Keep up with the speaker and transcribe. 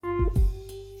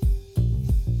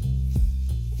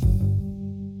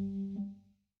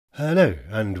Hello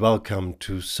and welcome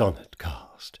to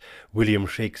Sonnetcast, William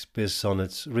Shakespeare's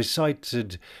sonnets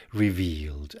recited,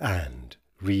 revealed and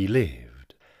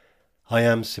relived. I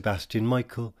am Sebastian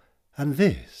Michael and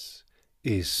this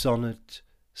is Sonnet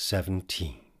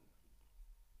 17.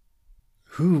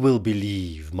 Who will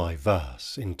believe my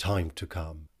verse in time to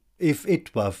come, if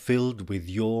it were filled with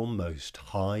your most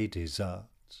high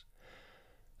deserts?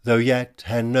 Though yet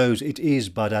heaven knows it is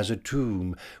but as a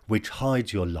tomb which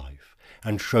hides your life,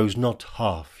 and shows not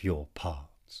half your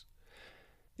parts.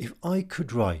 If I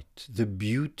could write the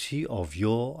beauty of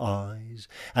your eyes,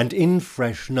 and in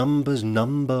fresh numbers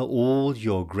number all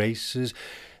your graces,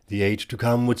 the age to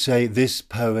come would say, this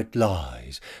poet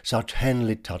lies, such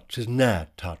heavenly touches ne'er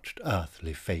touched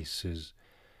earthly faces.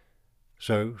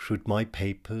 So should my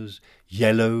papers,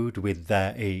 yellowed with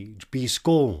their age, be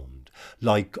scorned,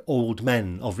 like old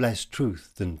men of less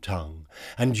truth than tongue,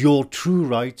 and your true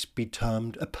rights be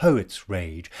termed a poet's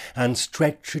rage, and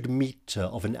stretched metre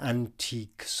of an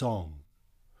antique song.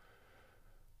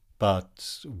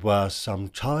 But were some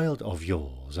child of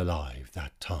yours alive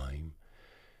that time,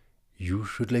 you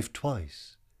should live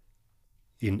twice,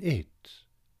 in it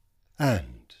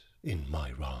and in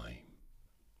my rhyme.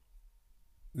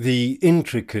 The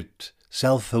intricate,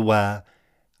 self-aware,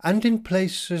 and in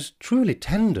places truly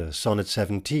tender Sonnet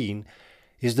 17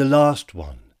 is the last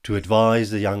one to advise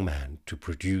the young man to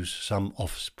produce some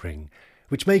offspring,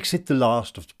 which makes it the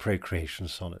last of the Procreation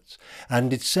Sonnets,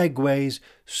 and it segues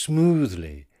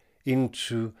smoothly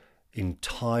into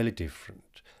entirely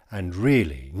different and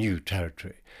really new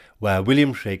territory, where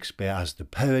William Shakespeare as the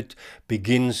poet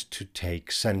begins to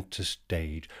take centre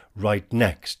stage right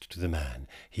next to the man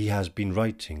he has been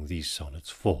writing these sonnets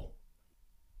for.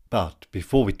 But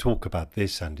before we talk about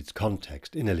this and its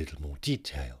context in a little more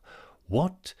detail,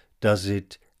 what does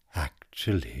it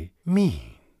actually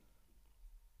mean?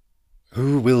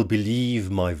 Who will believe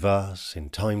my verse in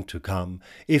time to come,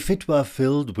 if it were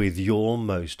filled with your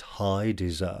most high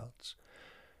deserts?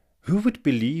 Who would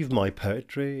believe my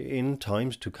poetry in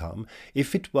times to come,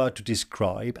 if it were to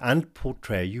describe and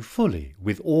portray you fully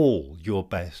with all your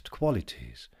best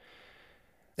qualities?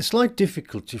 A slight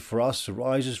difficulty for us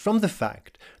arises from the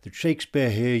fact that Shakespeare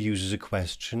here uses a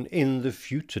question in the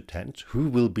future tense, who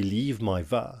will believe my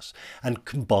verse, and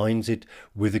combines it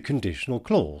with a conditional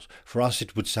clause. For us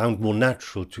it would sound more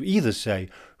natural to either say,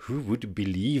 who would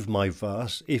believe my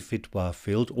verse if it were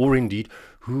filled, or indeed,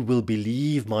 who will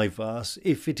believe my verse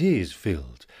if it is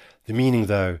filled. The meaning,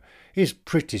 though, is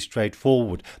pretty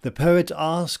straightforward. The poet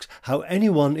asks how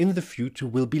anyone in the future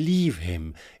will believe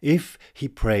him if he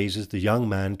praises the young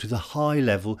man to the high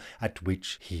level at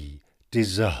which he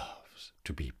deserves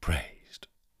to be praised.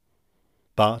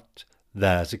 But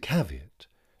there's a caveat.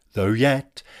 Though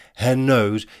yet heaven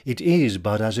knows it is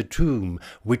but as a tomb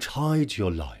which hides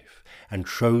your life and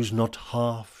shows not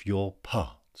half your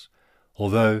parts,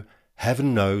 although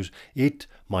heaven knows it,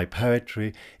 my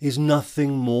poetry, is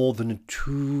nothing more than a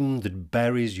tomb that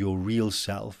buries your real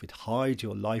self, it hides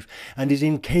your life, and is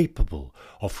incapable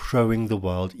of showing the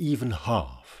world even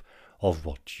half of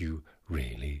what you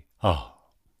really are.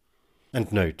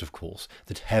 And note, of course,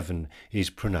 that heaven is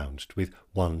pronounced with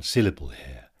one syllable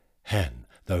here, hen,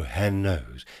 though hen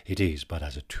knows it is but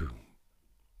as a tomb.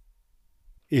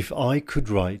 If I could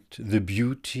write the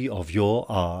beauty of your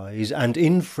eyes, and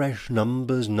in fresh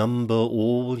numbers number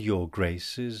all your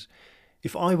graces,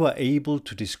 if I were able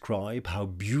to describe how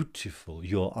beautiful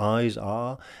your eyes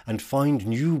are, and find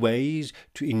new ways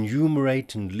to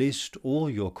enumerate and list all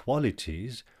your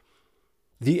qualities,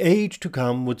 the age to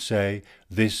come would say,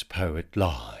 this poet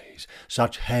lies,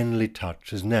 such heavenly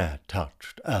touches ne'er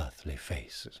touched earthly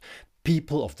faces.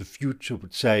 People of the future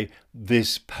would say,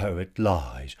 this poet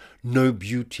lies. No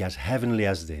beauty as heavenly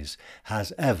as this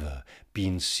has ever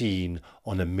been seen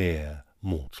on a mere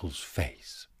mortal's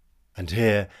face. And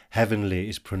here heavenly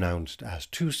is pronounced as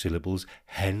two syllables,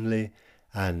 henly,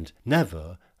 and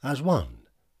never as one,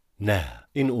 ne'er,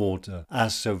 in order,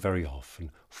 as so very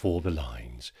often, for the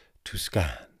lines to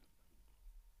scan.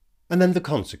 And then the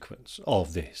consequence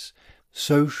of this.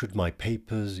 So should my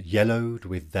papers, yellowed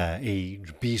with their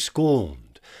age, be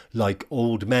scorned, like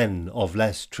old men of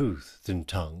less truth than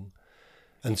tongue.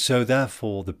 And so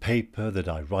therefore the paper that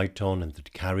I write on and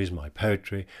that carries my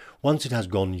poetry, once it has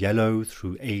gone yellow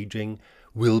through aging,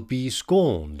 will be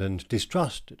scorned and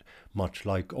distrusted, much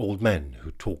like old men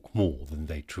who talk more than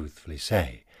they truthfully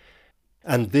say.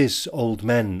 And this Old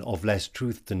Men of Less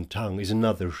Truth Than Tongue is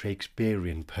another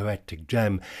Shakespearean poetic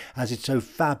gem, as it so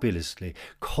fabulously,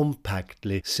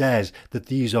 compactly says that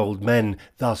these old men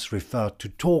thus refer to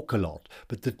talk a lot,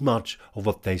 but that much of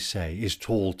what they say is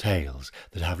tall tales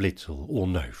that have little or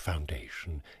no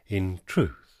foundation in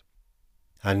truth.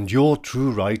 And your true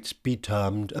rights be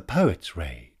termed a poet's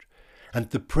rage, and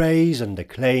the praise and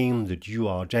acclaim that you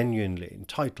are genuinely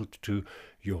entitled to,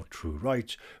 your true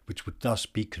rights, which would thus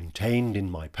be contained in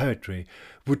my poetry,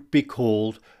 would be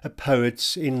called a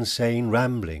poet's insane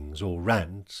ramblings or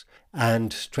rants,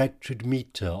 and stretched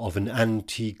metre of an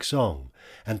antique song,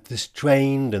 and the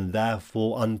strained and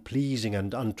therefore unpleasing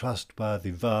and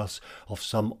untrustworthy verse of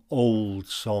some old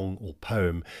song or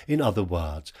poem, in other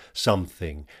words,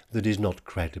 something that is not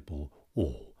credible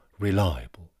or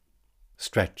reliable.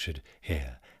 Stretched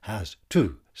here has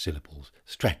 2 syllables,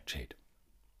 stretched.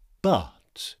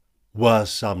 But were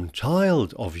some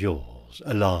child of yours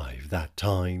alive that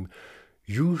time,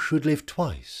 you should live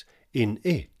twice, in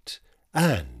it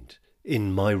and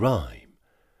in my rhyme.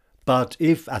 But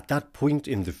if at that point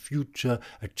in the future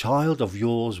a child of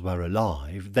yours were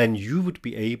alive, then you would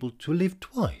be able to live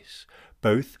twice,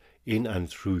 both in and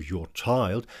through your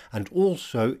child, and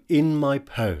also in my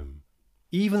poem,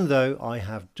 even though I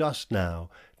have just now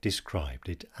described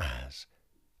it as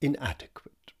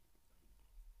inadequate.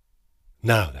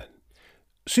 Now then,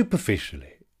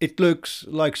 superficially, it looks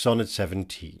like Sonnet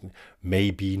 17,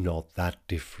 maybe not that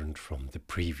different from the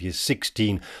previous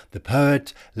 16. The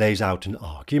poet lays out an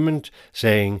argument,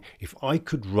 saying, if I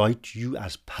could write you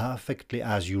as perfectly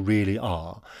as you really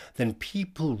are, then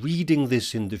people reading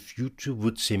this in the future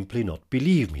would simply not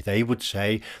believe me. They would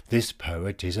say, this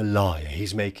poet is a liar,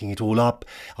 he's making it all up,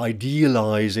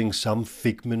 idealizing some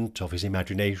figment of his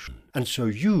imagination. And so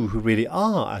you, who really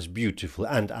are as beautiful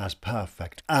and as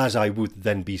perfect as I would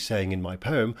then be saying in my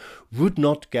poem, would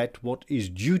not get what is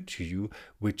due to you,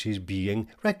 which is being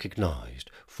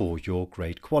recognized for your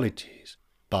great qualities.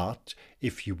 But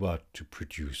if you were to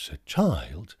produce a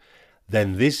child,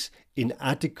 then this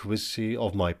inadequacy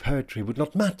of my poetry would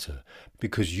not matter,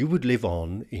 because you would live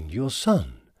on in your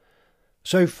son.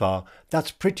 So far,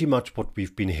 that's pretty much what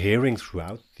we've been hearing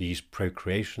throughout these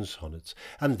Procreation Sonnets,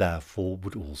 and therefore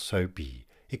would also be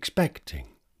expecting.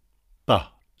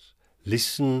 But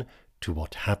listen to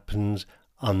what happens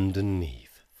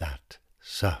underneath that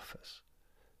surface.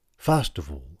 First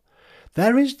of all,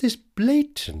 there is this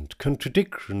blatant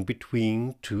contradiction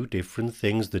between 2 different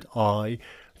things that I,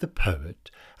 the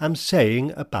poet, am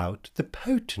saying about the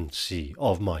potency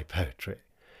of my poetry.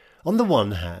 On the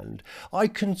one hand, I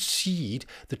concede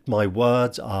that my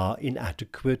words are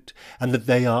inadequate and that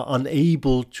they are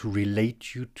unable to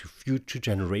relate you to future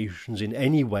generations in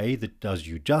any way that does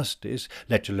you justice,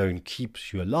 let alone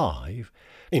keeps you alive.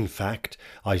 In fact,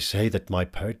 I say that my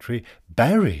poetry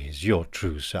buries your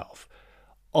true self.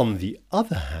 On the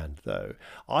other hand, though,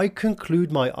 I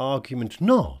conclude my argument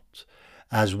not,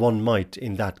 as one might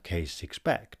in that case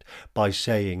expect, by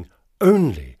saying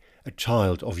only a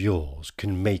child of yours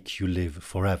can make you live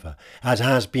forever, as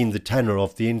has been the tenor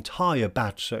of the entire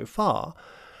batch so far,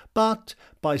 but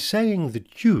by saying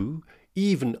that you,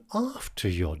 even after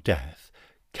your death,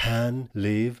 can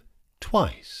live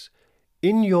twice,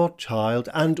 in your child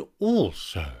and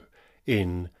also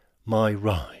in my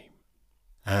rhyme.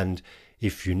 And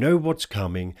if you know what's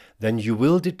coming, then you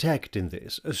will detect in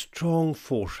this a strong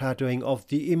foreshadowing of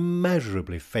the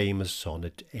immeasurably famous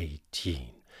Sonnet 18.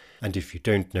 And if you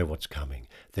don't know what's coming,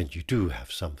 then you do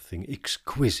have something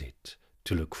exquisite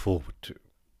to look forward to.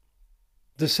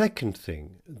 The second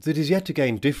thing that is yet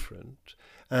again different,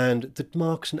 and that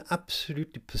marks an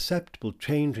absolutely perceptible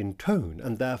change in tone,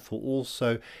 and therefore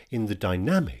also in the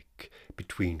dynamic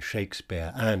between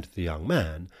Shakespeare and the young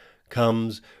man,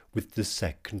 comes with the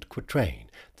second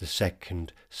quatrain, the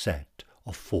second set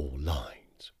of 4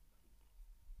 lines.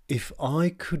 If I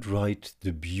could write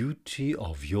the beauty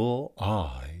of your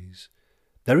eyes,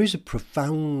 there is a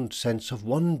profound sense of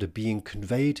wonder being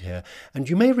conveyed here, and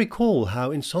you may recall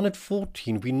how in Sonnet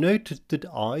 14 we noted that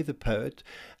I, the poet,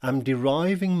 am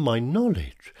deriving my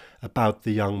knowledge about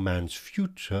the young man's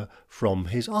future from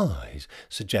his eyes,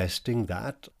 suggesting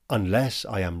that, unless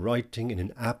I am writing in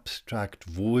an abstract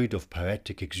void of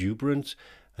poetic exuberance,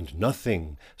 and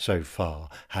nothing so far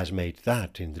has made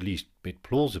that in the least bit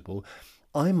plausible,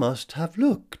 I must have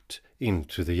looked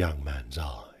into the young man's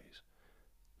eyes.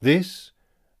 This,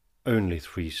 only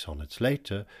 3 sonnets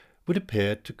later, would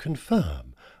appear to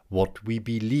confirm what we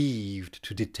believed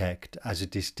to detect as a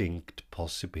distinct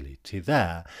possibility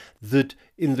there, that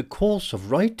in the course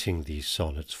of writing these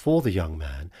sonnets for the young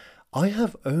man, I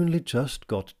have only just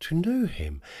got to know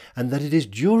him, and that it is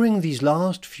during these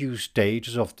last few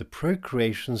stages of the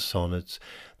Procreation Sonnets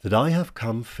that I have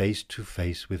come face to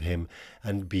face with him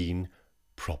and been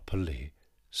properly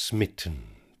smitten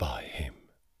by him.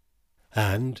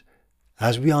 And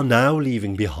as we are now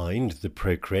leaving behind the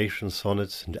Procreation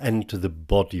Sonnets and enter the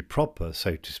body proper,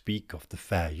 so to speak, of the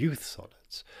Fair Youth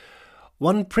Sonnets,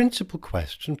 one principal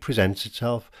question presents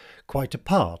itself quite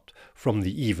apart from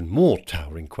the even more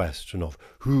towering question of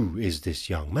who is this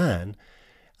young man,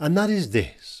 and that is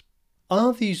this: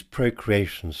 are these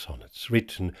Procreation Sonnets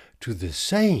written to the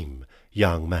same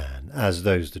young man as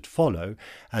those that follow,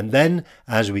 and then,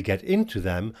 as we get into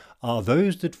them, are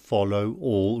those that follow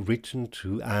all written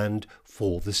to and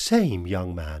for the same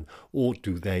young man, or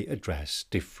do they address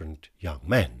different young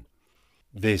men?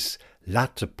 This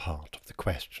latter part of the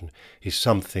question is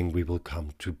something we will come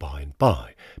to by and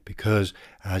by, because,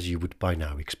 as you would by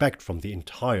now expect from the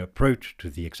entire approach to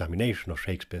the examination of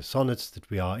Shakespeare's sonnets that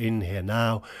we are in here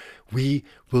now, we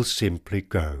will simply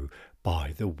go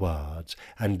by the words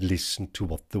and listen to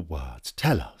what the words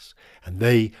tell us, and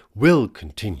they will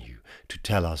continue to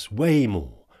tell us way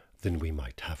more than we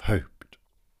might have hoped.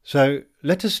 So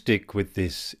let us stick with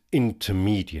this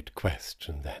intermediate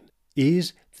question then.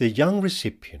 Is the young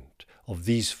recipient of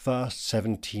these first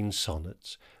 17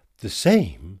 sonnets the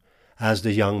same as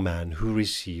the young man who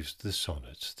receives the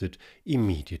sonnets that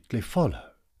immediately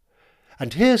follow?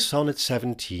 And here Sonnet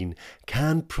 17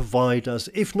 can provide us,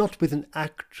 if not with an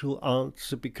actual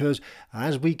answer, because,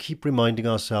 as we keep reminding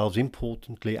ourselves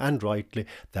importantly and rightly,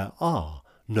 there are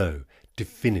no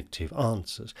definitive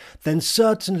answers, then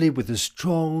certainly with a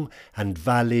strong and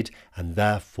valid and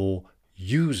therefore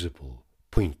usable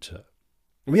pointer.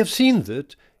 We have seen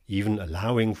that, even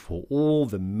allowing for all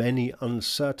the many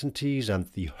uncertainties and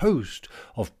the host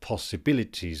of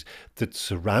possibilities that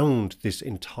surround this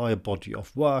entire body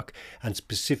of work, and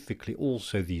specifically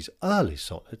also these early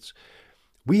sonnets,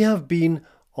 we have been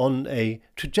on a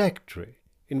trajectory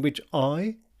in which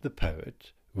I, the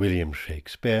poet, William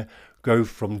Shakespeare, go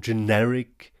from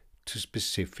generic to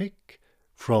specific,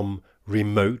 from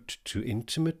remote to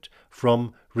intimate,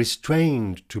 from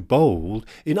restrained to bold,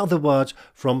 in other words,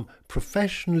 from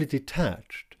professionally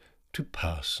detached to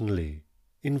personally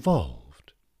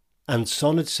involved. And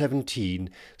Sonnet 17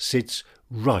 sits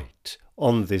right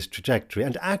on this trajectory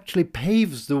and actually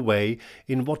paves the way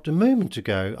in what a moment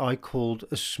ago I called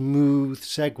a smooth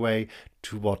segue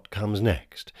to what comes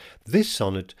next. This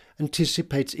sonnet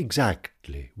anticipates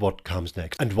exactly what comes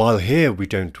next, and while here we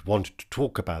don't want to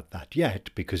talk about that yet,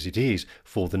 because it is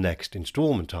for the next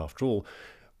instalment after all,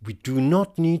 we do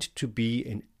not need to be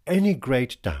in any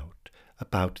great doubt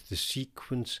about the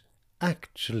sequence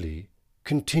actually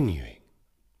continuing.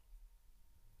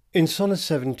 In Sonnet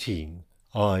 17,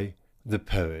 I, the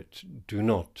poet, do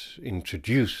not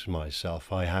introduce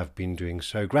myself. I have been doing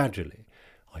so gradually.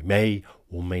 I may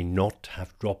or may not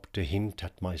have dropped a hint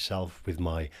at myself with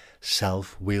my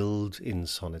self-willed in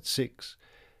Sonnet 6.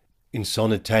 In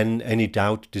Sonnet 10, any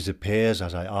doubt disappears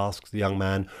as I ask the young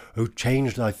man, "O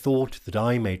change thy thought that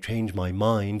I may change my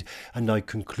mind," and I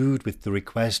conclude with the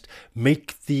request,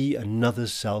 "Make thee another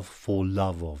self for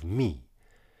love of me."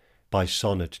 By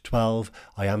Sonnet 12,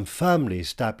 I am firmly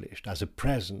established as a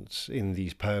presence in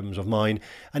these poems of mine,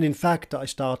 and in fact I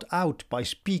start out by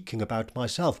speaking about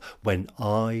myself. When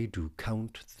I do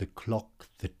count the clock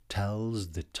that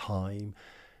tells the time,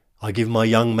 I give my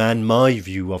young man my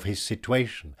view of his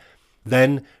situation.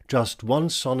 Then, just one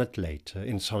sonnet later,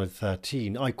 in Sonnet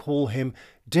 13, I call him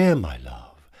 "Dear my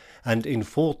love," and in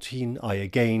 14 I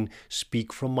again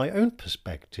speak from my own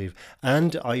perspective,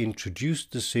 and I introduce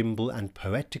the symbol and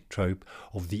poetic trope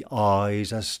of the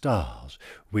eyes as stars,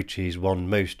 which is one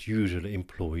most usually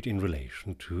employed in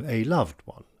relation to a loved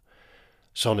one.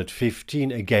 Sonnet 15,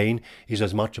 again, is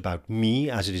as much about me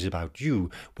as it is about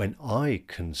you, when I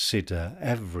consider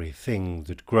everything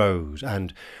that grows,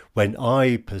 and when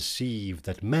I perceive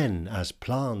that men as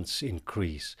plants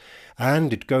increase,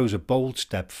 and it goes a bold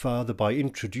step further by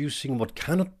introducing what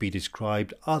cannot be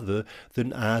described other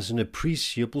than as an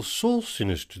appreciable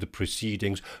sauciness to the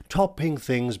proceedings, topping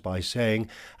things by saying,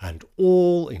 "And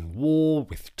all in war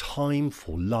with time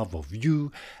for love of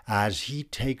you, as he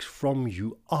takes from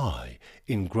you I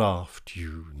engraft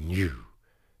you new."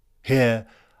 Here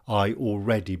I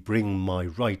already bring my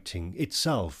writing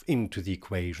itself into the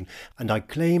equation, and I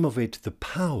claim of it the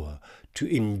power to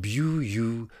imbue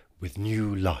you with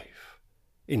new life.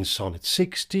 In Sonnet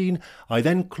 16, I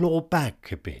then claw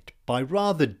back a bit by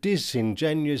rather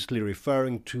disingenuously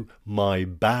referring to my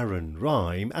barren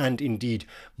rhyme, and indeed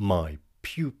my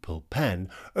pupil pen,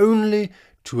 only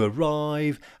to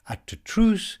arrive at a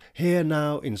truce here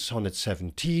now in Sonnet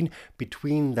 17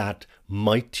 between that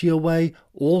mightier way,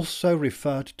 also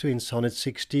referred to in Sonnet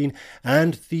 16,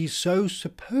 and the so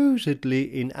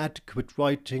supposedly inadequate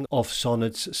writing of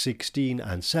Sonnets 16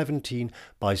 and 17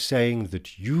 by saying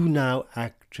that you now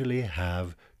actually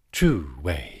have two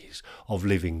ways of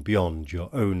living beyond your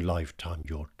own lifetime,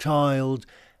 your child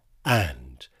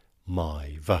and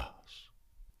my verse.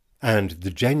 And the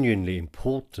genuinely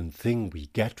important thing we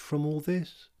get from all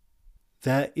this?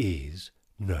 There is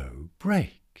no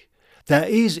break. There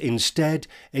is instead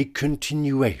a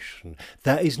continuation.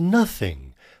 There is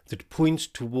nothing that points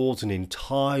towards an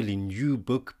entirely new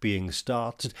book being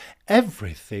started.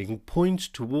 Everything points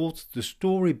towards the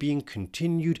story being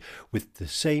continued with the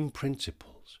same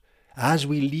principles. As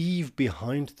we leave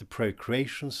behind the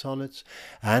Procreation Sonnets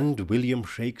and William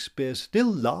Shakespeare's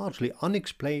still largely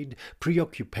unexplained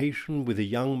preoccupation with a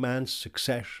young man's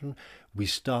succession, we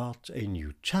start a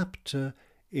new chapter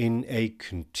in a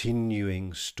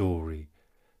continuing story,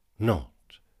 not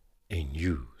a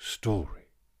new story.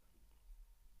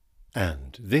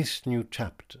 And this new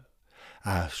chapter,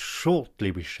 as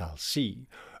shortly we shall see,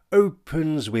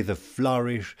 opens with a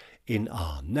flourish in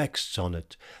our next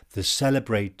sonnet, the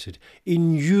celebrated,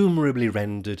 innumerably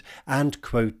rendered and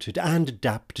quoted and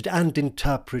adapted and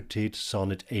interpreted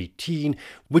Sonnet 18,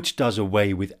 which does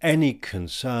away with any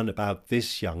concern about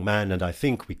this young man, and I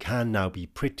think we can now be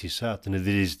pretty certain that it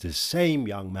is the same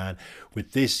young man,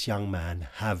 with this young man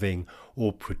having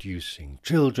or producing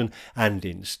children, and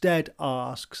instead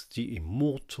asks the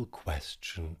immortal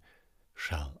question,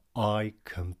 shall I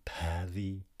compare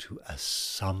thee to a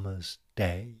summer's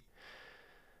day?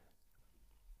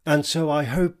 And so I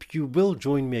hope you will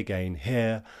join me again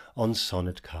here on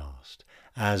Sonnetcast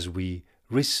as we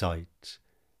recite,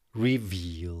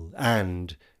 reveal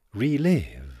and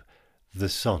relive the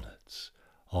sonnets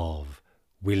of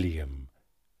William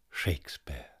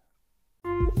Shakespeare.